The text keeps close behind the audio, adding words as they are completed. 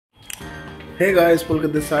Hey guys,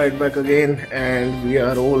 Pulkit this side back again, and we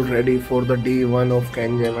are all ready for the day one of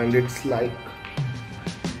CanJam, and it's like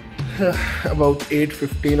about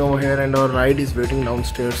 8:15 over here, and our ride is waiting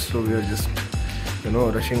downstairs. So we are just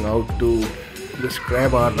rushing out to just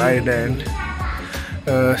grab our ride and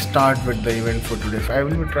start with the event for today. So I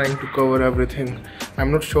will be trying to cover everything.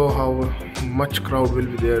 I'm not sure how much crowd will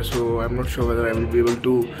be there, so I'm not sure whether I will be able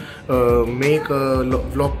to make a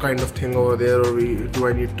vlog kind of thing over there, or do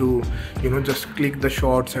I need to just click the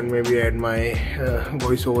shots and maybe add my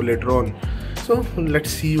voiceover later on. So let's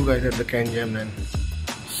see you guys at the CanJam then.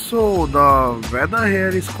 So the weather here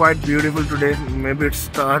is quite beautiful today. Maybe it's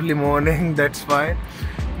the early morning, that's why,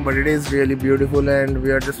 but it is really beautiful, and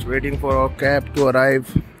we are just waiting for our cab to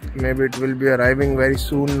arrive. Maybe it will be arriving very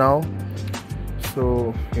soon now.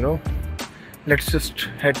 So let's just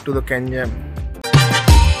head to the CanJam.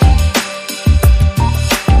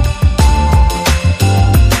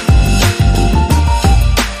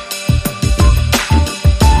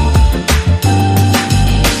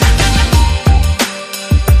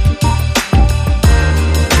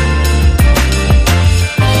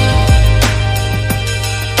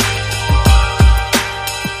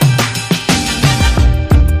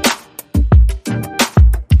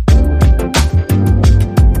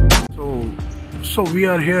 So we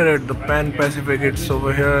are here at the Pan Pacific. It's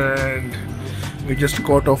over here, and we just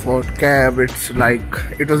got off our cab. It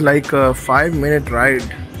was like a 5-minute ride.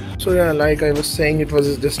 So yeah, like I was saying, it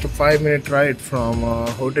was just a 5-minute ride from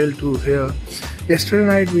hotel to here. Yesterday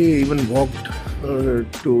night we even walked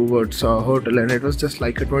towards our hotel, and it was just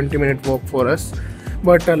like a 20-minute walk for us,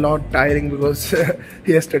 but a lot tiring because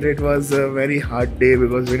yesterday it was a very hard day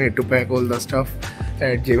because we need to pack all the stuff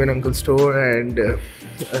at Javen Uncle's store, and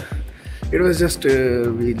it was just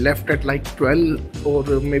we left at like 12 or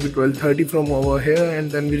maybe 12:30 from over here, and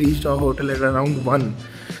then we reached our hotel at around 1.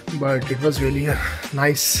 But it was really a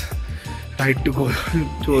nice ride to go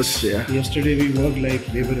towards there. Yesterday we walked like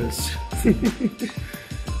laborers.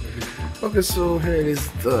 Okay, so here is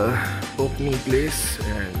the opening place,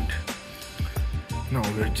 and now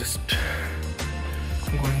we're just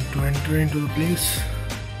going to enter into the place.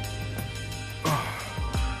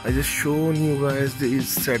 I just shown you guys this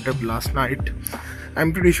setup last night.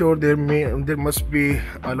 I'm pretty sure there must be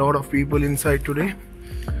a lot of people inside today,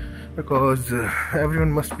 because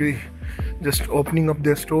everyone must be just opening up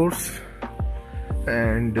their stores,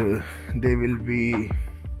 and they will be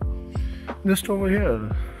just over here.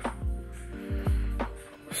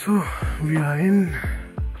 So we are in,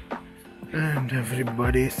 and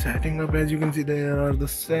everybody is setting up. As you can see, there are the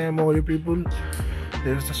Sam Ori people,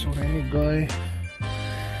 there's the Sorani guy,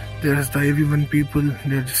 there's the AV1 people.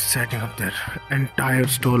 They're just setting up their entire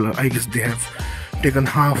stall. I guess they have taken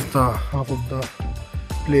half of the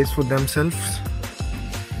place for themselves.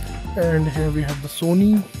 And here we have the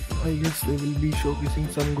Sony. I guess they will be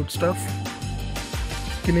showcasing some good stuff.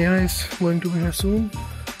 Kinea is going to be here soon,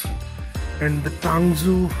 and the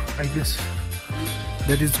Tangzu, I guess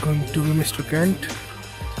that is going to be Mr. Kent.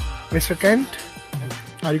 Mr. Kent?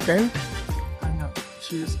 Are you Kent? No,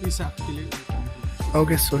 she is Isa.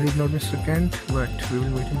 Okay, so he's not Mr. Kent, but we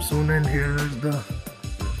will meet him soon. And here is the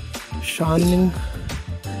Shanling.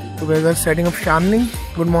 So we are setting up Shanling.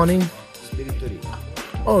 Good morning.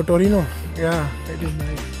 Oh, Torino. Yeah, that is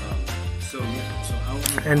nice.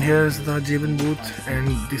 And here's the Javen booth, and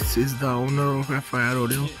this is the owner of FIR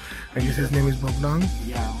Audio. I guess his name is Bogdan.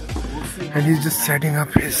 And he's just setting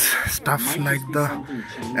up his stuff like the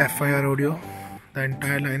FIR Audio. The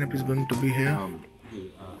entire lineup is going to be here.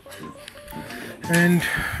 And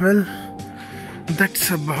well, that's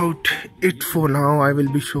about it for now. I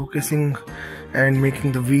will be showcasing and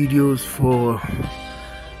making the videos for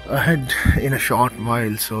ahead in a short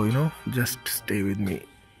while, so just stay with me.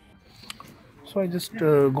 So I just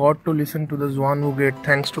got to listen to the Zwanwu Gate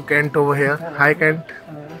thanks to Kent over here. Hi Kent.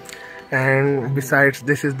 And besides,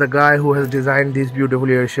 this is the guy who has designed these beautiful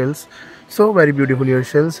ear shells. So very beautiful ear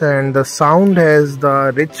shells, and the sound has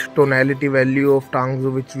the rich tonality value of Tangzu,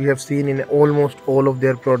 which we have seen in almost all of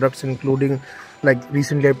their products, including, like,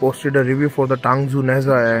 recently I posted a review for the Tangzu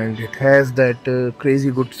Neza, and it has that crazy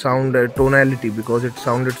good sound tonality because it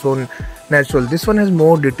sounded so natural. This one has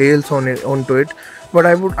more details onto it, but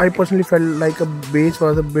I personally felt like a bass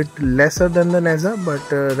was a bit lesser than the Neza,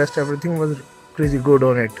 but rest everything was crazy good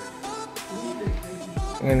on it.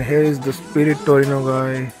 And here is the Spirit Torino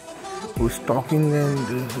guy, who's talking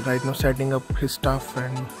and right now setting up his stuff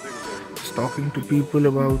and just talking to people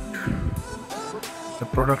about the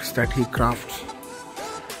products that he crafts.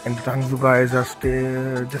 And the Tangzu guys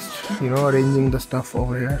are just arranging the stuff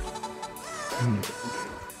over here.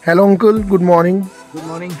 Hello uncle, good morning. Good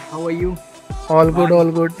morning, how are you? All good, all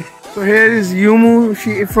good. So here is Yumu,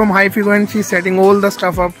 she from HiFi, and she's setting all the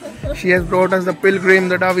stuff up. She has brought us the Pilgrim,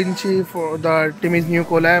 the Da Vinci for the Timmy's new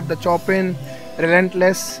collab, the Chopin,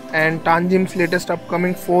 Relentless, and Tanjim's latest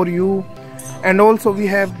upcoming For You. And also we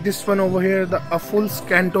have this one over here, a full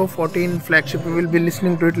Scanto 14 flagship. We will be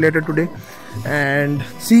listening to it later today. And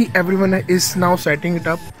see, everyone is now setting it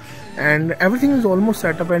up. And everything is almost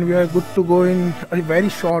set up and we are good to go in a very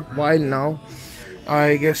short while now.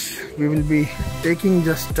 I guess we will be taking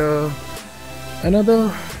just another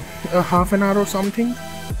half an hour or something.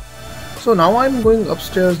 So now I'm going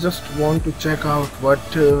upstairs, just want to check out what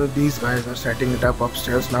these guys are setting it up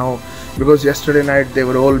upstairs now, because yesterday night they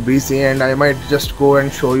were all busy, and I might just go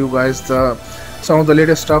and show you guys some of the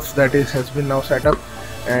latest stuff that has been now set up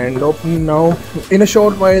and open now. In a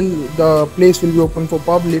short while the place will be open for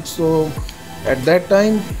public, so at that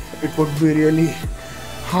time it would be really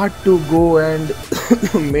hard to go and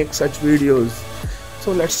make such videos.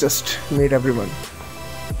 So let's just meet everyone.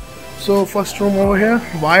 So first room over here,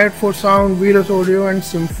 wired for sound, Virus Audio and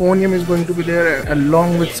Symphonium is going to be there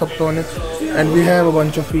along with Subtonics, and we have a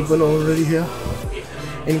bunch of people already here,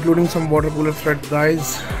 including some water cooler thread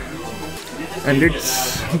guys, and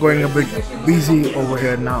it's going a bit busy over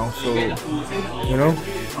here now, so you know,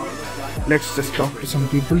 let's just talk to some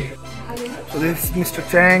people. So this is Mr.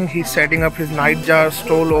 Chang, he's setting up his nightjar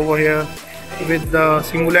stall over here with the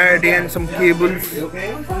Singularity and some cables.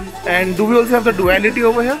 And do we also have the Duality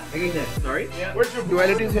over here? Sorry? Where's your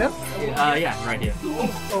Duality is here? Yeah, right here.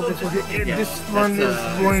 Okay, so this one is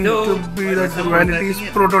going to be the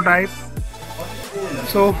Duality's prototype.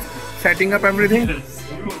 So, setting up everything.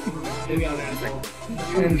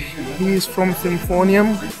 And he is from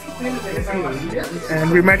Symphonium.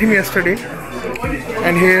 And we met him yesterday.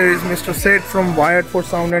 And here is Mr. Seth from Wired for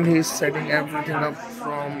Sound, and he is setting everything up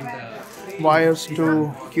from wires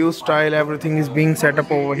to Q style. Everything is being set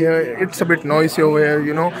up over here. It's a bit noisy over here,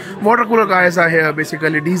 you know. Water cooler guys are here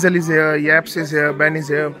basically. Diesel is here, Yaps is here, Ben is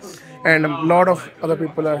here, and a lot of other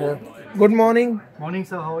people are here. Good morning. Morning,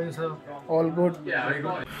 sir. How are you, sir? All good.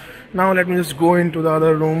 Now let me just go into the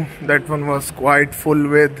other room. That one was quite full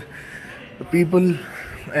with the people,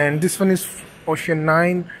 and this one is Ocean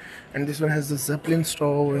 9, and this one has the Zeppelin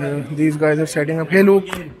store over here. These guys are setting up. Hey Luke,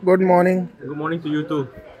 good morning. Good morning to you too.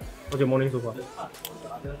 How's your morning so far?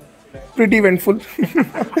 Pretty eventful.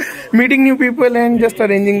 Meeting new people and just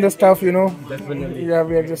arranging the stuff, you know. Definitely. Yeah,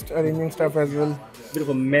 we are just arranging stuff as well. Bit of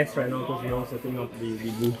a mess right now because we're all setting up the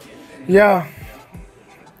booth. Yeah,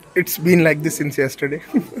 it's been like this since yesterday.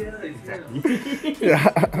 Exactly. Yeah,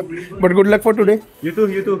 but good luck for today. You too,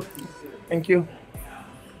 you too. Thank you.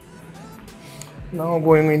 Now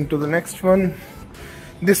going into the next one.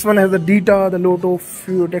 This one has the Dita, the Lotto,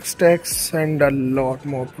 Futex Tex, and a lot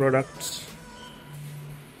more products.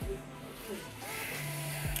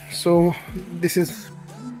 So this is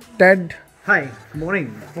Ted. Hi, good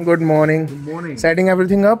morning. Good morning. Good morning. Setting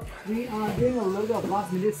everything up. We are doing a little bit of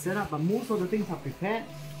last minute setup, but most of the things are prepared.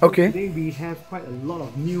 Okay. Today we have quite a lot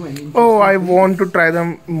of new and interesting Oh, I things. want to try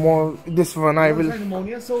them more. This one I will. Try the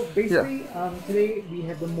Monia. So basically, today we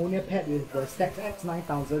have the Monia pad with the Stax X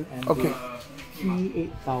 9000 and Okay. the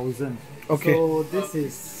P8000. Okay. So this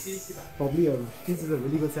is probably a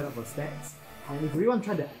really good setup for Stax. And if we want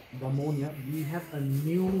to try the Monia, we have a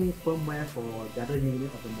new firmware for the other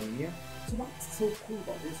unit of the Monia. So what's so cool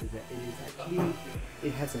about this is that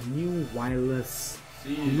it has a new wireless,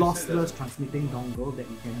 lossless transmitting dongle that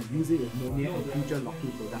you can use it with Monia and future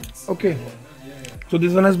Lockheed products. Okay. So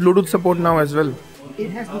this one has Bluetooth support now as well.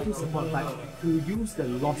 It has Bluetooth support, but to use the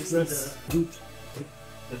lossless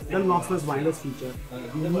wireless feature,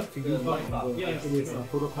 you need to use the dongle. It is a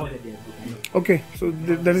protocol that they have developed. Okay. So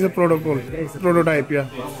there is a protocol. Is a Prototype, yeah.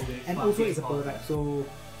 And also it's a prototype, so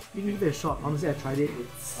you can give it a shot. Honestly, I tried it.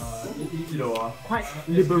 It's quite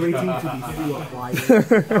liberating to be free of wires.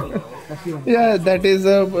 Yeah, that is.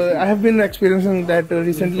 I have been experiencing that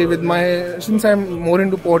recently with my. Since I'm more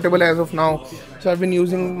into portable as of now, so I've been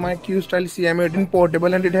using my Q style CM8 in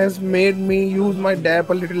portable, and it has made me use my DAP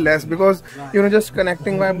a little less because you know just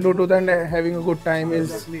connecting via Bluetooth and having a good time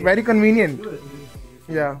is very convenient.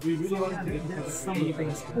 Yeah. We really want to get some of the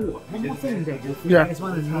things. Oh, one more thing that you Yeah. guys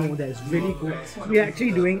want to know that is really cool. We are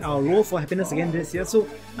actually doing our Roll for Happiness again this year. So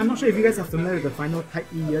I'm not sure if you guys are familiar with the Final Type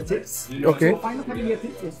E ear tips. Okay. So Final Type E ear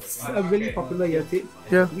tips is a really popular ear tip.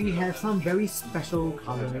 Yeah. We have some very special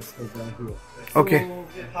colors over here. Okay.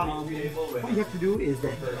 What you have to do is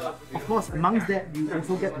that, of course, amongst that, you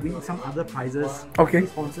also get to win some other prizes. Okay.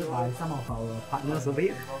 Sponsored by some of our partners over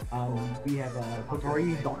here. We have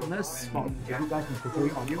Kotori Darkness from the good guys from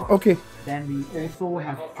Kotori Audio. Okay. Then we also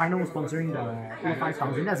have Final sponsoring the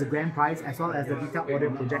A5000. That's a grand prize, as well as the detailed audio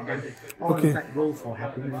projector. All inside roll for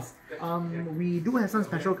happiness. We do have some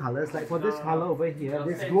special colors, like for this color over here,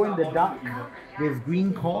 this glow in the dark with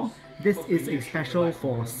green core. This is a special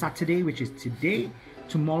for Saturday, which is today.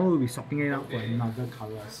 Tomorrow we'll be swapping it out for another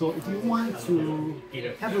color. So if you want to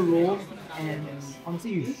have a roll, and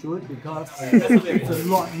honestly you should, because it's a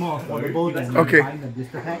lot more affordable than buying a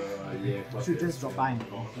blister pack, you should just drop by and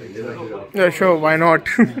Yeah, sure, why not?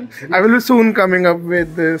 I will be soon coming up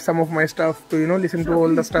with some of my stuff to, you know, listen to all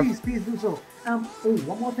the stuff. Please do so.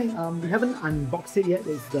 One more thing, we haven't unboxed it yet.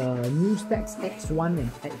 It's the new Stax X1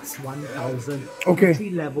 and X1000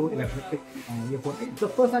 entry-level electric earphone. It's the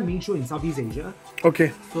first time being shown in Southeast Asia.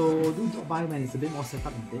 Okay. So do drop by when it's a bit more set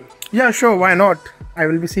up and big. Yeah, sure, why not? I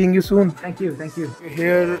will be seeing you soon. Thank you, thank you.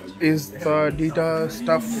 Here is the Dita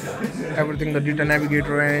stuff, everything, the Dita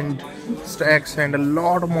Navigator and Stax, and a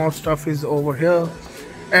lot more stuff is over here.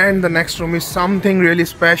 And the next room is something really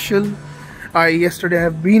special. Yesterday I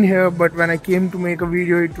have been here, but when I came to make a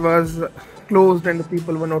video it was closed and the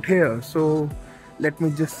people were not here. So let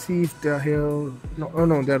me just see if they are here. No, oh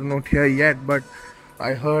no, they are not here yet, but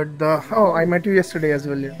I heard the... Oh, I met you yesterday as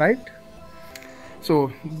well, right?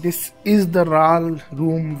 So this is the RAL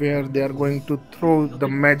room where they are going to throw the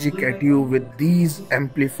magic at you with these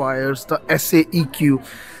amplifiers, the SAEQ.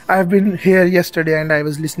 I have been here yesterday and I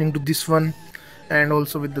was listening to this one and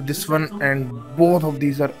also with this one, and both of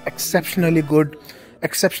these are exceptionally good,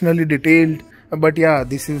 exceptionally detailed. But yeah,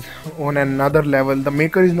 this is on another level. The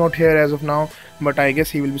maker is not here as of now, but I guess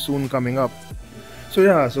he will be soon coming up. So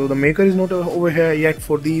yeah, so the maker is not over here yet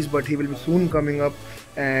for these, but he will be soon coming up.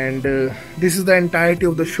 And this is the entirety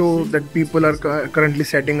of the show that people are currently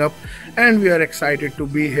setting up, and we are excited to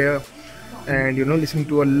be here and, you know, listen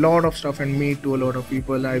to a lot of stuff and meet to a lot of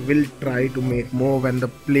people. I will try to make more when the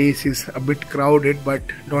place is a bit crowded, but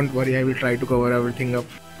don't worry, I will try to cover everything up.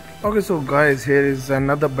 Okay, so guys, here is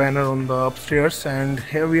another banner on the upstairs, and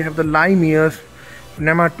here we have the Lime Ears,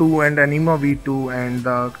 NEMA 2 and Anima V2 and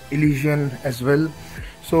the Elysian as well.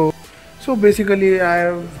 So basically I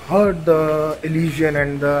have heard the Elysian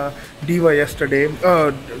and the Diva yesterday,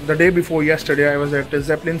 the day before yesterday I was at the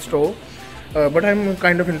Zeppelin store, but I'm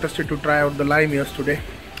kind of interested to try out the Lime Ears today.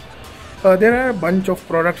 There are a bunch of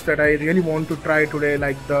products that I really want to try today,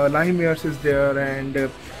 like the Lime Ears is there,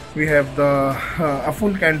 and we have the a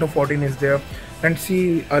full Canto 14 is there, and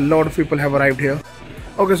see, a lot of people have arrived here.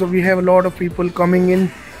 Okay, so we have a lot of people coming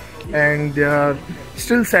in and they are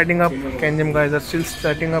still setting up. CanJam guys are still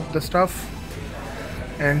setting up the stuff,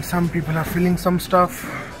 and some people are filling some stuff.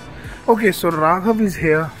 Okay, so Raghav is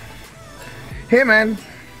here. Hey man,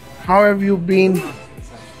 how have you been?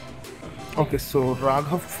 Okay, so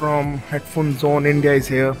Raghav from Headphone Zone India is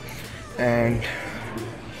here, and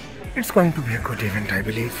it's going to be a good event, I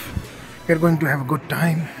believe. We're going to have a good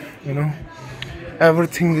time, you know.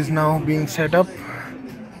 Everything is now being set up.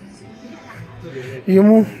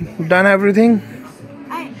 You done everything?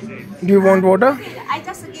 Do you want water? I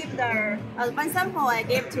just give the one sample I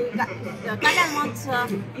gave to the guy wants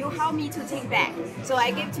you help me to take back, so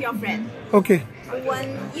I give to your friend. Okay.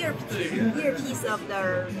 One earpiece of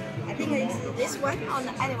the, I think it's this one or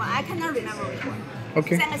anyone, I cannot remember which one.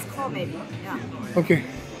 Okay. Send us call maybe. Yeah. Okay.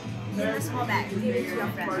 Give us call back. Give it to your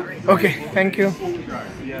friend. Okay, thank you.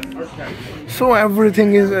 So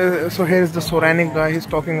everything is so here is the Soranic guy. He's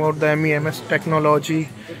talking about the MEMS technology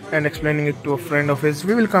and explaining it to a friend of his.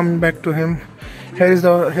 We will come back to him. Here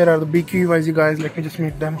are the BQYZ guys. Let me just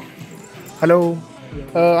meet them. Hello.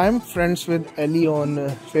 I'm friends with Ellie on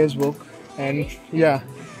Facebook, and yeah,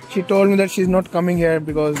 she told me that she's not coming here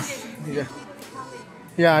because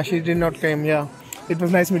yeah, she did not come. Yeah, it was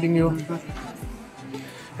nice meeting you.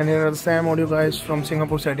 And here are the Sam Audio guys from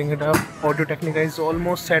Singapore setting it up. Audio Technica is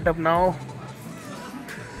almost set up now.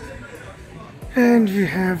 And we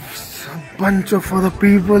have a bunch of other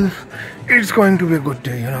people. It's going to be a good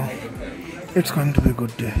day, you know. It's going to be a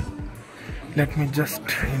good day. Let me just,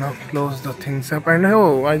 you know, close the things up. And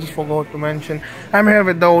oh, I just forgot to mention, I'm here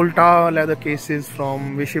with the old leather cases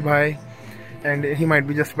from Vishibhai. And he might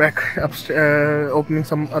be just back upstairs opening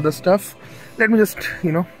some other stuff. Let me just,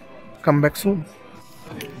 you know, come back soon.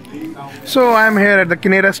 So I'm here at the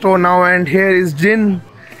Kinera store now, and here is Jin,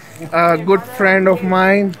 a good friend of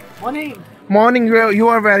mine. Morning, you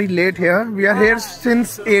are very late here. We are here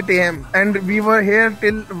since 8 a.m. and we were here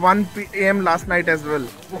till 1 p.m. last night as well.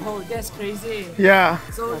 Wow, that's crazy. Yeah.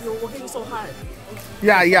 So you're working so hard.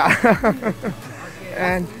 Yeah.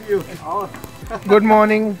 And good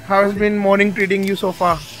morning. How has been morning treating you so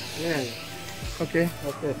far? Yeah. Okay.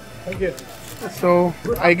 Thank you. So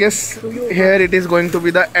I guess here it is going to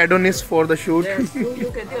be the Adonis for the shoot. Yes,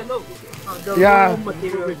 you can take a look. The Yeah. raw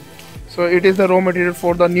material. So it is the raw material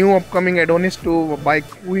for the new upcoming Adonis 2 by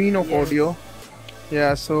Queen of Audio.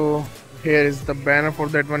 Yeah, so here is the banner for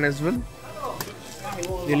that one as well.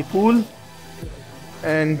 Really cool.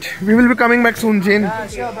 And we will be coming back soon, Jane. Yeah,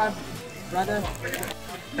 sure, brother.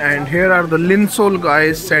 And here are the Linsol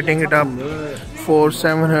guys setting it up for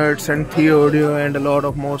 7Hz and Thea Audio and a lot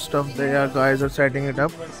of more stuff. Guys are setting it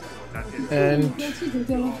up. And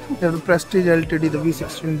we have the Prestige LTD, the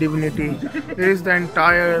V16 Divinity. There is the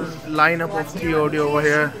entire lineup of Thea Audio over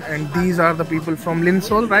here. And these are the people from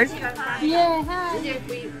Linsol, right? Yeah, hi.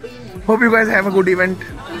 Hope you guys have a good event.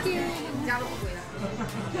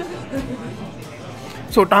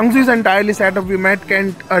 So Tangsu is entirely set up. We met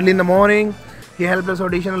Kent early in the morning. He helped us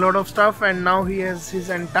audition a lot of stuff and now he has his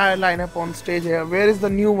entire lineup on stage here. Where is the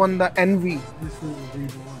new one, the NV?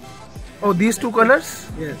 Oh, these two colors?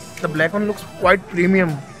 Yes. The black one looks quite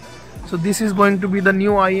premium. So this is going to be the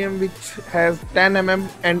new IM which has 10mm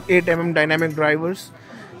and 8mm dynamic drivers.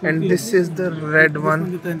 And this is the red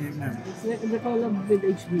one. It's the collab with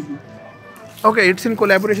HBB. Okay, it's in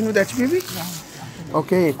collaboration with HBB?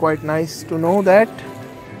 Okay, quite nice to know that.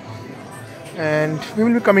 And we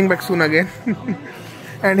will be coming back soon again.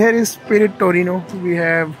 And here is Spirit Torino. We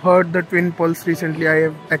have heard the Twin Pulse recently. I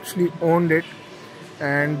have actually owned it.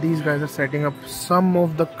 And these guys are setting up some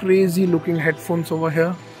of the crazy looking headphones over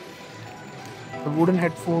here. The wooden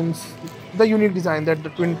headphones, the unique design that the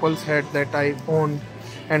Twin Pulse had that I owned.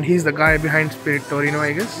 And he's the guy behind Spirit Torino,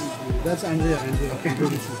 I guess. That's Andrea. Okay.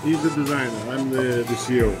 He's the designer. I'm the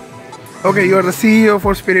CEO. Okay, you are the CEO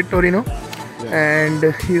for Spirit Torino. Yeah.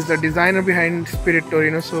 And he's the designer behind Spirit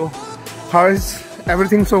Torino. So how is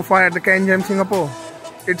everything so far at the CanJam Singapore?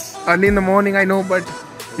 It's early in the morning, I know, but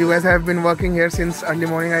you guys have been working here since early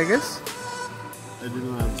morning, I guess. I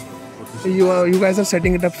didn't understand what you said. You guys are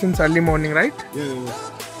setting it up since early morning, right? Yeah.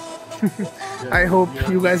 I hope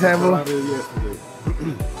you guys have a... Started yesterday.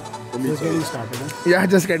 For me, Just getting started. Huh? Yeah,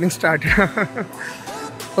 just getting started.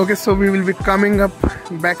 Okay, so we will be coming up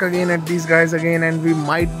back again at these guys again and we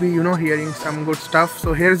might be, hearing some good stuff.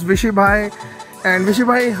 So here's Vishy Bhai. And Vishy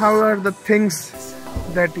Bhai, how are the things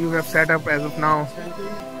that you have set up as of now?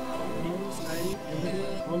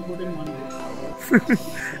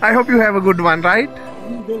 I hope you have a good one, right?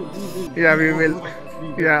 Yeah, we will.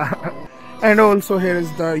 Yeah. And also here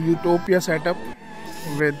is the Utopia setup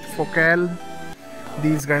with Focal.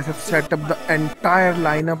 These guys have set up the entire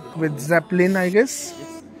lineup with Zeppelin, I guess.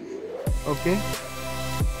 Okay.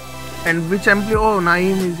 And which ampli? Oh,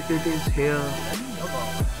 Naeem it is here.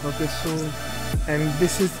 Okay, so and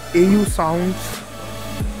this is AU Sounds.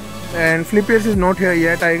 And Flippers is not here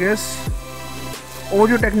yet, I guess.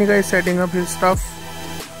 Audio Technica is setting up his stuff.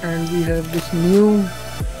 And we have this new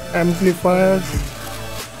amplifier.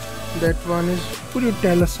 That one is. Could you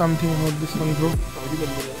tell us something about this one, bro?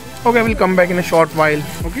 Okay, we'll come back in a short while.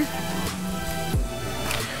 Okay.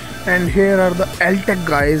 And here are the L-Tech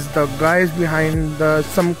guys, the guys behind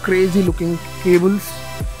some crazy looking cables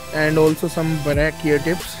and also some Barak ear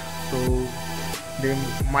tips. So they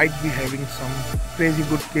might be having some crazy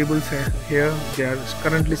good cables here. They are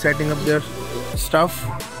currently setting up their stuff.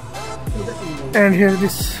 And here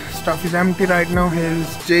this stuff is empty right now. Here is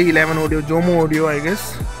J11 audio, Jomo audio, I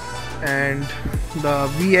guess. And the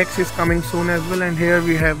VX is coming soon as well. And here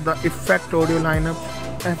we have the Effect audio lineup.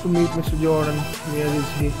 I have to meet Mr. Jordan. Where is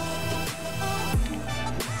he?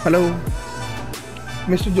 Hello,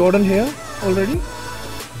 Mr. Jordan here already?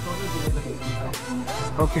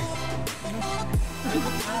 Okay.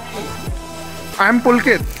 I'm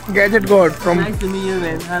Pulkit, Gadget God from... Nice to meet you,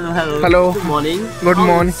 man. Hello. Hello. Good morning. Good How is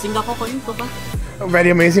morning. Singapore for you so far? Very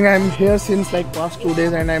amazing. I'm here since like past 2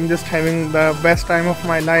 days and I'm just having the best time of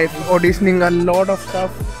my life, auditioning a lot of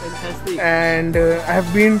stuff. Fantastic. And I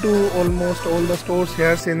have been to almost all the stores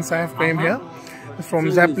here since I have came here. From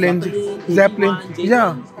So Zeppelin, J1,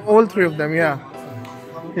 yeah, all 3 of them, yeah.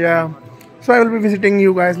 So I will be visiting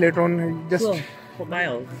you guys later on. Just So, pop by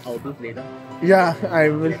our booth later. yeah, I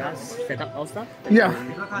will. Let us set up our stuff. Yeah,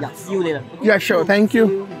 Yeah, see you later. yeah, sure. Thank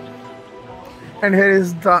you. And here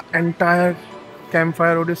is the entire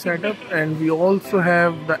campfire audio setup, and we also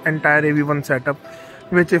have the entire AV1 setup,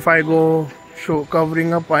 which if I go show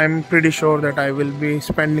covering up. I'm pretty sure that I will be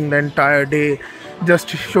spending the entire day just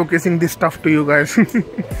showcasing this stuff to you guys.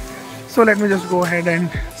 So let me just go ahead and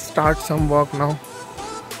start some work now.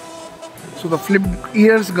 So the flip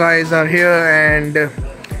ears guys are here, and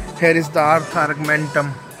here is the Artha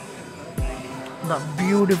Augmentum, the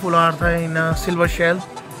beautiful Artha in a silver shell.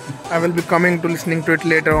 I will be coming to listening to it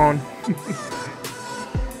later on.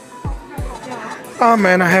 Oh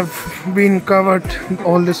man, I have been covered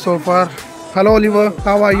all this so far. Hello Oliver,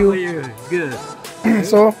 how are you? Good.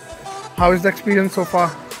 So, how is the experience so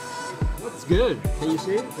far? It's good. Can you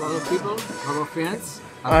see? A lot of people, a lot of friends.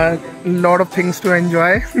 A lot of things to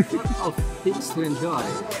enjoy. A lot of things to enjoy.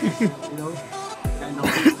 You know, kind of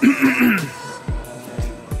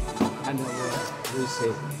what do you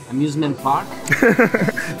say? Amusement park.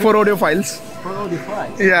 For audiophiles. For all the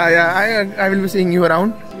flies. Yeah, I will be seeing you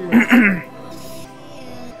around.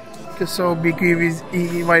 Okay, so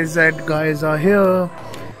BQEYZ guys are here,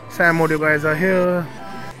 Sam Audio guys are here,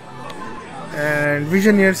 and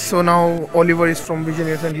Visioneers. So now Oliver is from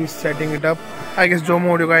Visioneers and he's setting it up. I guess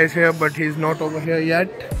Jomo Audio guy is here, but he's not over here yet.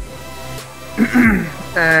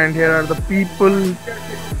 And here are the people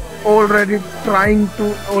already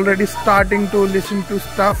starting to listen to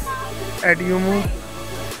stuff at Yumu.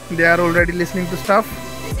 They are already listening to stuff.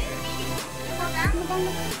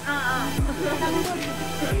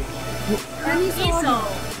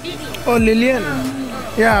 Oh, Lillian.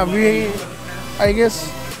 Yeah, I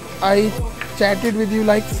guess I chatted with you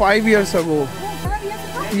like 5 years ago.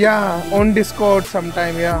 Yeah, on Discord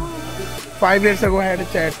sometime, yeah. 5 years ago I had a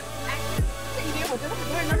chat.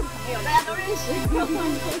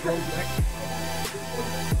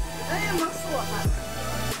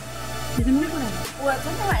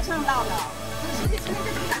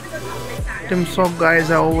 Tim Sok guys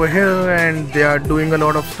are over here and they are doing a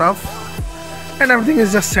lot of stuff. And everything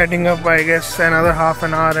is just setting up. I guess another half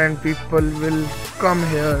an hour and people will come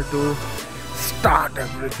here to start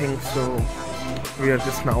everything. So we are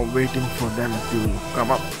just now waiting for them to come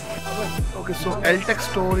up. Okay, so LTEC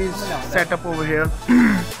store is set up over here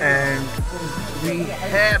and we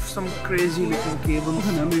have some crazy looking cables,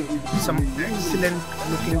 some excellent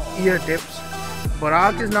looking ear tips.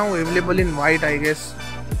 Barak is now available in white, I guess.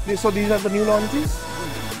 So these are the new launches.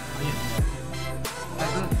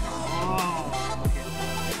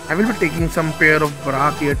 I will be taking some pair of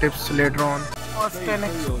Barak ear tips later on. First, an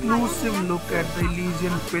exclusive look at the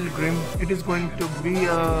Elysian Pilgrim. It is going to be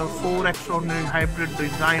a 4 extraordinary hybrid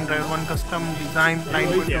design driver, 1 custom design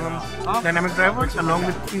 9.1 dynamic drivers along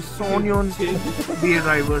with 3 Sonyon BA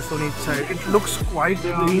drivers on each side. It looks quite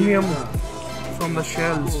premium from the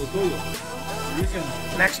shells.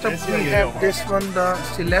 Next up we have this one, the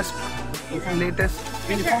Celeste, latest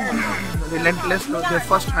Relentless, their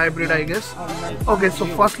first hybrid I guess. Okay, so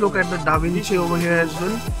first look at the Da Vinci over here as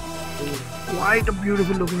well. Quite a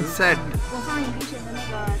beautiful looking set.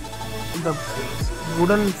 The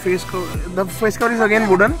wooden face cover, the face cover is again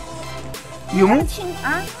wooden. Yumu?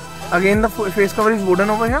 Again the face cover is wooden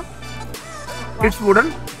over here? It's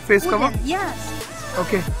wooden face cover? Yes.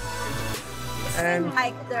 Okay. And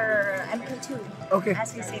like the MP2. Okay.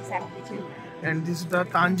 SP6 MP2. And this is the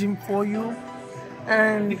CanJam for you.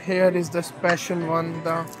 And here is the special one,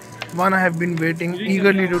 the one I have been waiting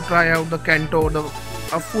eagerly to try out, the Kanto,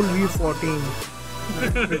 a full V14.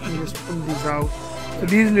 Let me just pull these out. So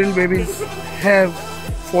these little babies have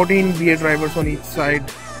 14 BA drivers on each side.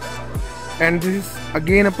 And this is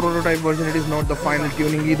again a prototype version, it is not the final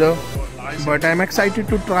tuning either. But I'm excited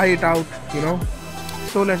to try it out, you know.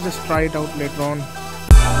 So let's just try it out later on.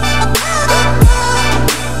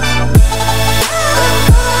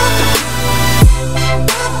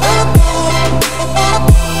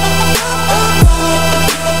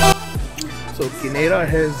 So Kinera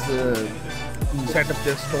has set up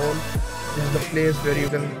their stall. This is the place where you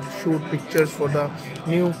can shoot pictures for the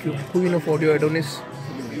new Queen of Audio Adonis.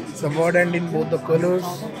 The word end in both the colors.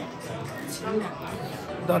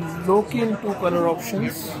 The Loki in 2 color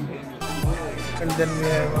options. And then we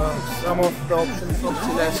have some of the options from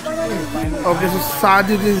Celeste. Okay, so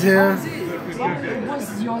Sajid is here.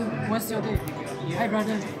 What's your day? Hi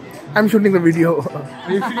brother. I'm shooting the video.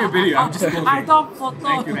 Are you shooting a video? I'm just filming. I thought photo.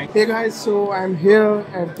 Thank you, man. Hey guys, so I'm here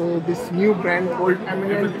at this new brand called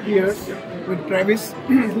Eminent Ears with Travis.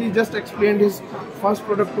 He just explained his first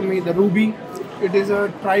product to me, the Ruby. It is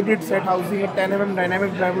a tribrid set housing a 10mm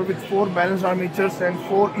dynamic driver with 4 balanced armatures and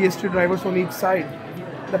 4 EST drivers on each side.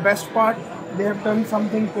 The best part, they have done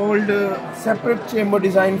something called separate chamber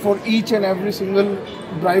design for each and every single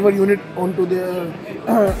driver unit onto their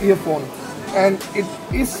earphone. And it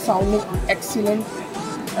is sounding excellent.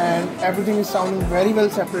 and everything is sounding very well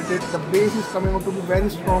separated. The bass is coming out to be very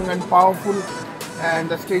strong and powerful, and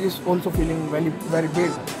the stage is also feeling very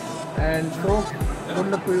big. And so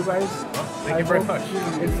good luck to you guys. Thank you very much.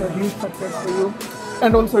 It's a huge success for you.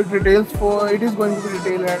 And also it is going to be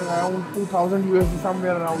retailed at around 2000 USD,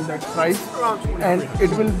 somewhere around that price, and it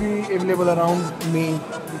will be available around May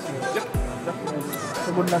this year. Yep.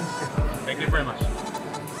 So good luck. Thank you very much.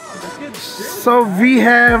 So we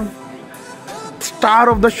have star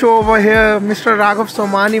of the show over here, Mr. Raghav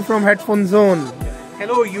Somani from Headphone Zone.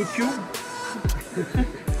 Hello, YouTube.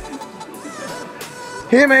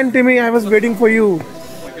 Hey man, Timmy, I was waiting for you.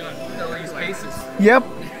 Oh my god, there are these cases. Yep,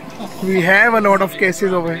 we have a lot of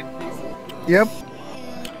cases over here. Yep.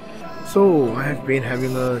 So I have been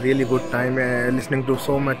having a really good time listening to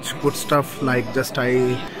so much good stuff. Like just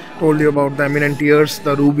I told you about the Eminent Ears,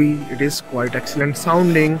 the Ruby. It is quite excellent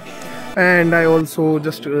sounding. And I also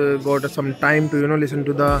just got some time to listen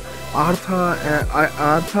to the Artha,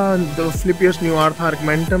 the Flipier's new Artha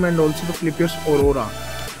Augmentum, and also the Flipier's Aurora.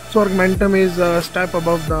 So Augmentum is a step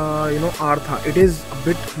above the Artha. It is a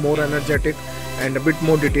bit more energetic and a bit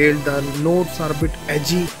more detailed. The notes are a bit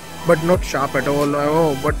edgy, but not sharp at all.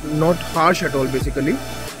 But not harsh at all. Basically,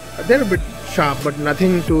 they're a bit sharp, but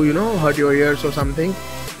nothing to hurt your ears or something.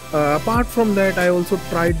 Apart from that, I also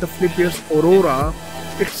tried the Flipier's Aurora.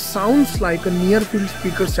 It sounds like a near field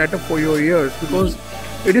speaker setup for your ears because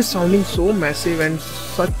it is sounding so massive and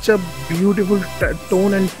such a beautiful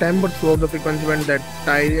tone and timbre throughout the frequency band that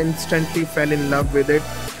I instantly fell in love with it.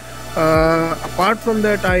 Apart from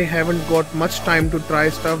that, I haven't got much time to try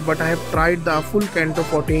stuff, but I have tried the full Canto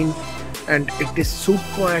 14 and it is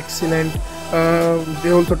super excellent.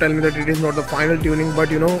 They also tell me that it is not the final tuning, but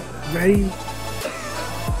very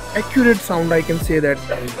accurate sound, I can say that,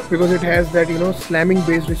 because it has that slamming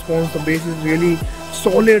bass response. The bass is really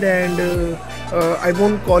solid and I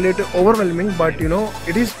won't call it overwhelming, but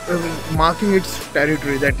it is marking its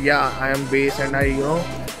territory that yeah, I am bass and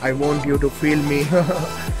I want you to feel me.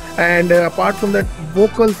 And apart from that,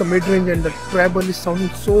 vocals, the mid-range and the treble is sounding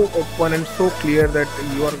so open and so clear that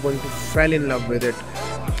you are going to fall in love with it.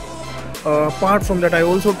 Apart from that, I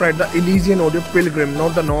also tried the Elysian Audio Pilgrim,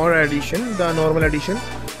 not the normal edition, the normal edition.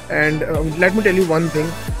 And let me tell you one thing,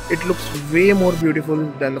 it looks way more beautiful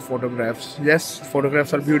than the photographs. Yes,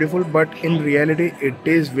 photographs are beautiful, but in reality it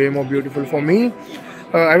is way more beautiful for me.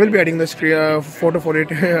 I will be adding the photo for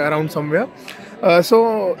it around somewhere.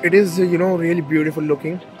 So it is really beautiful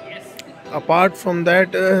looking. Apart from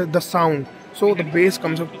that, the sound, so the bass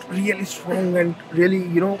comes out really strong and really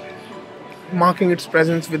marking its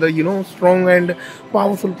presence with a strong and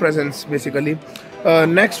powerful presence basically.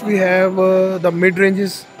 Next we have the mid-range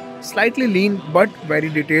is slightly lean but very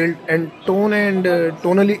detailed, and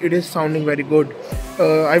tonally it is sounding very good.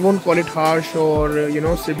 I won't call it harsh or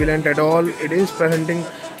sibilant at all. It is presenting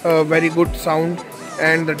a very good sound,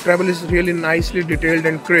 and the treble is really nicely detailed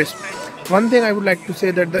and crisp. One thing I would like to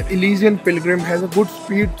say that the Elysian Pilgrim has a good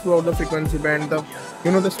speed throughout the frequency band. The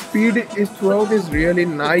the speed is throughout is really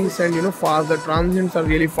nice and fast. The transients are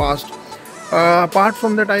really fast. Apart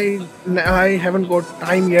from that, I haven't got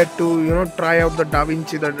time yet to try out the Da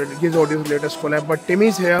Vinci, his audio's latest collab. But Tim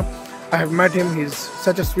is here. I have met him. He's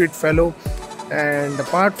such a sweet fellow. And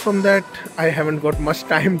apart from that, I haven't got much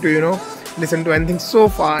time to listen to anything so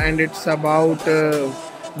far. And it's about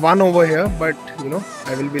 1 over here. But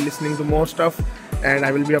I will be listening to more stuff, and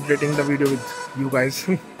I will be updating the video with you guys.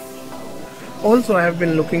 Also, I have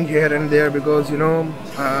been looking here and there because I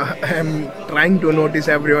am trying to notice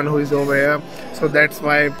everyone who is over here. So that's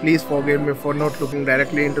why please forgive me for not looking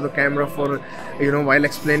directly into the camera for while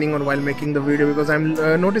explaining or while making the video, because I'm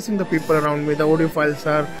noticing the people around me. The audiophiles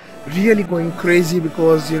are really going crazy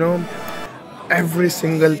because every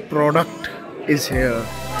single product is here,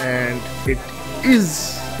 and it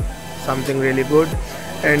is something really good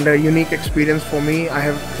and a unique experience for me. I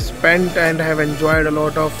have spent and have enjoyed a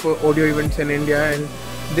lot of audio events in India, and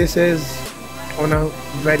this is on a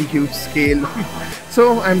very huge scale.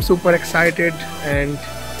 So I'm super excited, and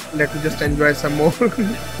let me just enjoy some more.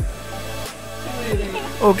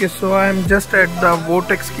 Okay, so I'm just at the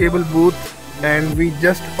Vortex cable booth, and we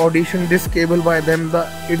just auditioned this cable by them.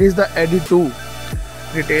 It is the Eddy 2,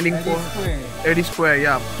 retailing for Eddy Square,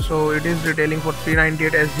 yeah. So it is retailing for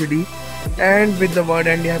 398 SGD. And with the Word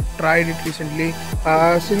Andy, I have tried it recently.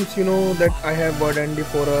 Since that I have Word Andy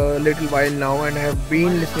for a little while now, and I have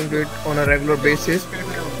been listening to it on a regular basis.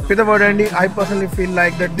 With the Word Andy, I personally feel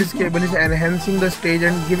like that this cable is enhancing the stage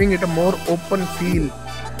and giving it a more open feel.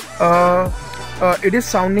 It is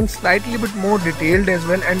sounding slightly bit more detailed as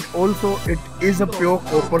well, and also it is a pure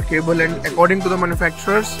copper cable, and according to the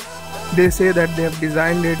manufacturers, they say that they have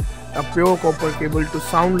designed it a pure copper cable to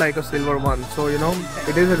sound like a silver one. So you know,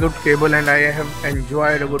 it is a good cable, and I have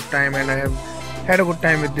enjoyed a good time, and I have had a good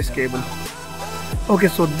time with this cable. Okay,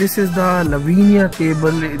 so this is the Lavinia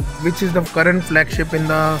cable, which is the current flagship in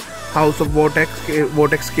the house of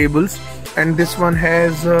Vortex cables, and this one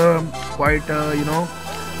has quite you know,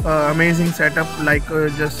 amazing setup, like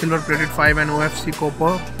just silver plated 5 and OFC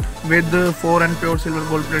copper with 4 and pure silver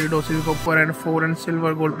gold plated OCC copper and 4 and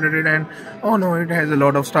silver gold plated, and oh no, it has a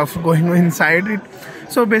lot of stuff going inside it.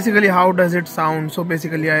 So basically, how does it sound? So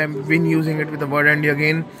basically, I have been using it with the word Andy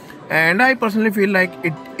again, and I personally feel like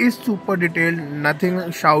it is super detailed, nothing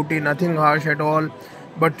shouty, nothing harsh at all,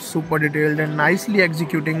 but super detailed and nicely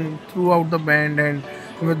executing throughout the band. And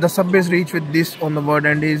with the sub bass reach with this on the word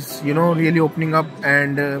end is, you know, really opening up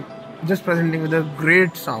and just presenting with a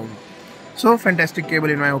great sound. So fantastic cable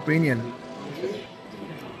in my opinion.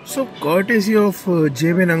 So courtesy of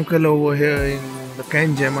Jamin uncle over here in the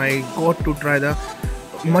CanJam, I got to try the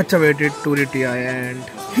much awaited Turi TI, and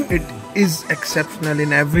it is exceptional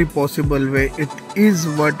in every possible way. It is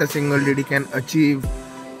what a single DD can achieve,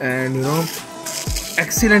 and you know,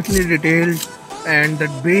 excellently detailed, and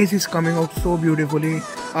that bass is coming out so beautifully.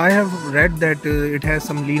 I have read that it has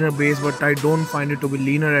some leaner bass, but I don't find it to be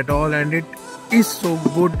leaner at all, and it is so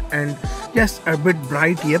good. And yes, a bit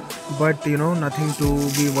bright, yep, but you know, nothing to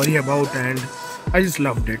be worried about, and I just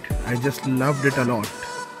loved it. I just loved it a lot.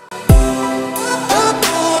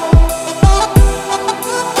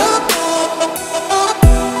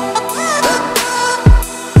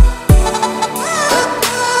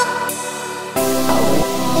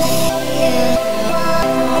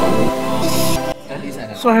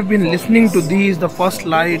 So I have been listening to these, the First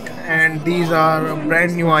Light, and these are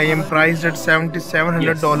brand new IM priced at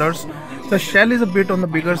 $7,700. The shell is a bit on the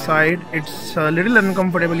bigger side. It's a little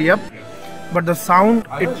uncomfortable, yep, but the sound,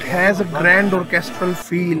 it has a grand orchestral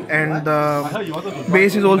feel, and the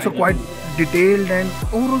bass is also quite detailed, and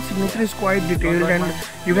overall signature is quite detailed, and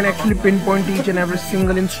you can actually pinpoint each and every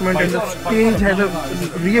single instrument, and the stage has a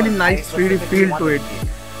really nice 3D feel to it.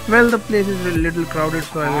 Well, the place is a little crowded,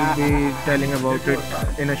 so I will be telling about it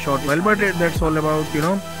in a short while, but that's all about, you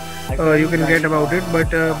know, you can get about it,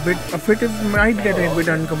 but a bit of it might get a bit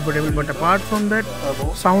uncomfortable, but apart from that,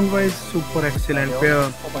 sound wise super excellent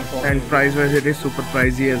pair, and price wise it is super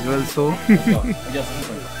pricey as well. So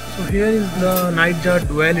so here is the Nightjar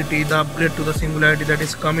Duality, the upgrade to the Singularity that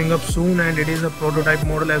is coming up soon, and it is a prototype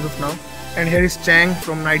model as of now. And here is Chang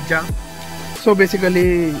from Nightjar. So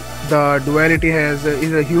basically, the Duality is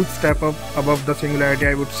a huge step up above the Singularity,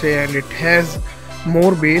 I would say, and it has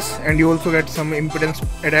more bass, and you also get some impedance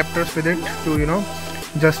adapters with it to, you know,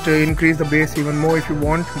 just increase the bass even more if you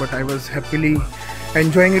want, but I was happily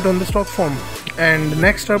enjoying it on the stock form. And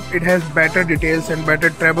next up, it has better details and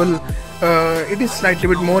better treble. It is slightly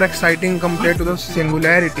bit more exciting compared to the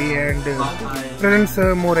Singularity, and presents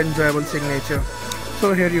a more enjoyable signature.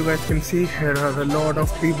 So here you guys can see, here are a lot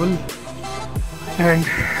of people, and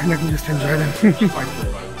let me just enjoy them.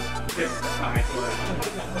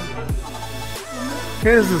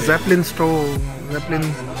 Here is the Zeppelin store, Zeppelin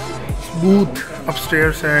booth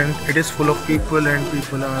upstairs, and it is full of people, and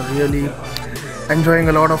people are really enjoying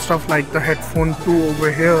a lot of stuff, like the headphone 2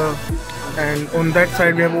 over here, and on that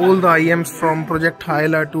side we have all the IMs from Project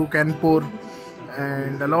Hyla to Kanpur,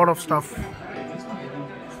 and a lot of stuff.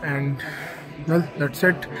 And well, that's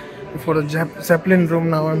it for the Zeppelin room.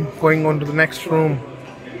 Now I'm going on to the next room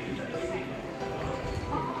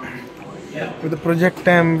with the Project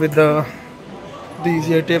M, with these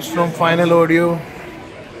ear tapes from Final Audio,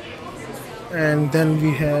 and then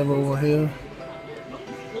we have over here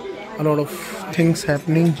a lot of things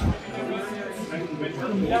happening.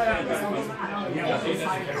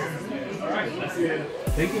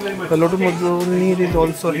 The Lotus Mazuni is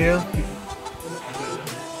also here.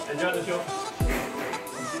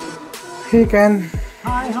 Hey Ken.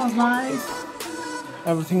 Hi, how's life?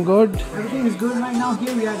 Everything good? Everything is good right now.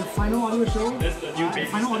 Here we are at the Final Audio show.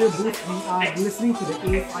 Final Audio booth. We are listening to the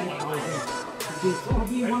A5000. It's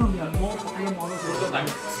probably one of the more popular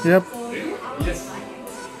models. Yep.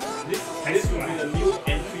 This will be the new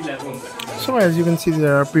entry level. So as you can see,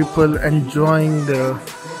 there are people enjoying the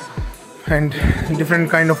and different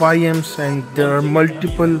kind of IMs, and there are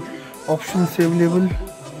multiple options available.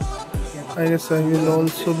 I guess I will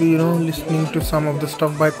also be, you know, listening to some of the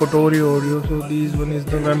stuff by Kotori Audio. So this one is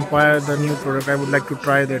the Vampire, the new product. I would like to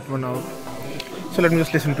try that one out. So let me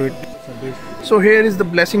just listen to it. So here is the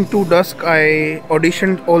Blessing 2 Dusk. I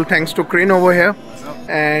auditioned all thanks to Crane over here,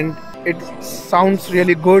 and it sounds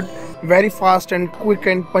really good. very fast and quick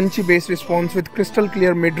and punchy bass response with crystal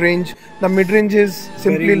clear mid-range. The mid-range is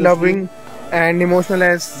simply loving and emotional,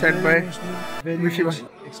 as said by Vishiva.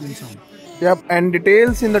 Excellent sound. Yep, and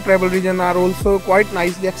details in the treble region are also quite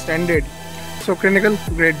nicely extended. So Clinical,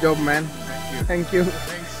 great job, man. Thank you.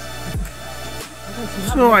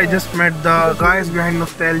 So I just met the guys behind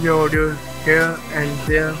Nostalgia Audio here and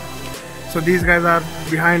there. So these guys are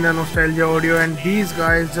behind the Nostalgia Audio, and these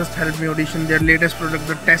guys just helped me audition their latest product,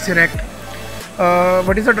 the Tesseract.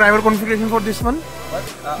 What is the driver configuration for this one?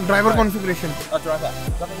 What? Driver configuration. Driver.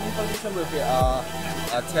 The configuration will be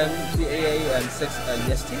 10 GAA and 6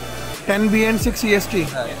 EST. 10B and 6 EST.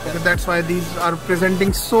 Okay, that's why these are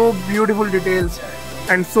presenting so beautiful details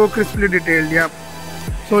and so crisply detailed. Yeah.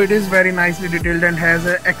 So it is very nicely detailed and has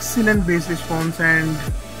an excellent bass response. And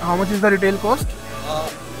how much is the retail cost?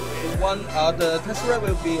 The Tesseract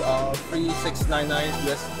will be $3,699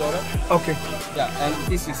 US. Okay. Yeah, and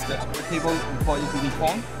this is the cable for it to be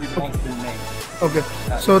formed. Okay.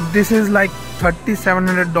 So this is like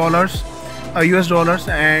 $3,700 US dollars,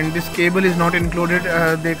 and this cable is not included.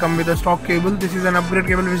 They come with a stock cable. This is an upgrade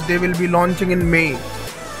cable which they will be launching in May.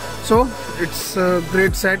 So it's a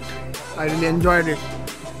great set. I really enjoyed it.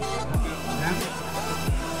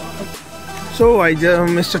 So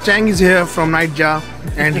Mr. Chang is here from Nightjar,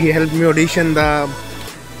 and he helped me audition the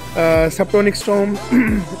Subtonic Storm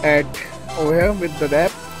at over here with the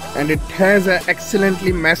DAP, and it has an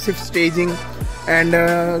excellently massive staging and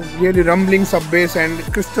really rumbling sub bass and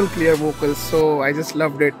crystal clear vocals. So I just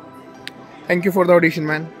loved it. Thank you for the audition,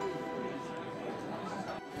 man.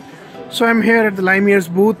 So I'm here at the Limeyears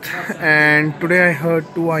booth, and today I heard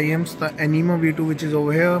two IEMs, the Anima V2 which is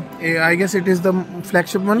over here. I guess it is the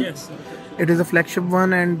flagship one. Yes. It is a flagship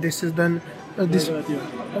one, and this is the this. Like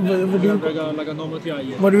a normal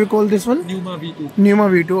TI. What do we call this one? Numa V2. Numa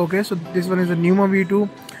V2. Okay, so this one is a Numa V2,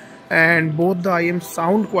 and both the IEMs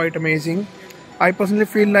sound quite amazing. I personally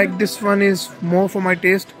feel like this one is more for my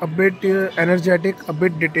taste, a bit energetic, a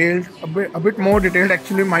bit detailed, a bit more detailed.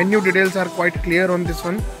 Actually, minute details are quite clear on this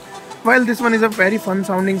one. While this one is a very fun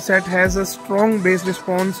sounding set, has a strong bass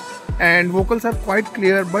response, and vocals are quite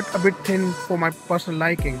clear but a bit thin for my personal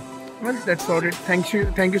liking. Well, that's about it. Thank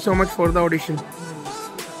you so much for the audition.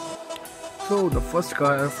 So the first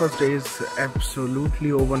day is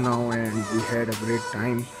absolutely over now, and we had a great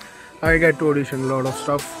time. I got to audition a lot of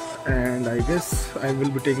stuff, and I guess I will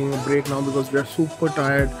be taking a break now because we are super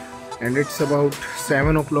tired, and it's about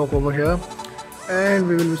 7 o'clock over here, and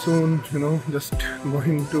we will be soon, just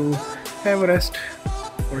going to have a rest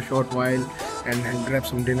for a short while and grab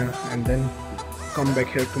some dinner, and then come back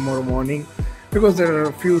here tomorrow morning, because there are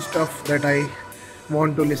a few stuff that I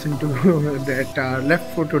want to listen to that are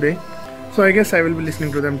left for today. So I guess I will be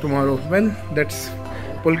listening to them tomorrow. Well, that's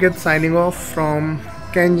Pulkit signing off from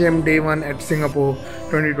CanJam Day 1 at Singapore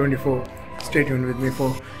 2024. Stay tuned with me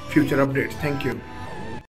for future updates. Thank you.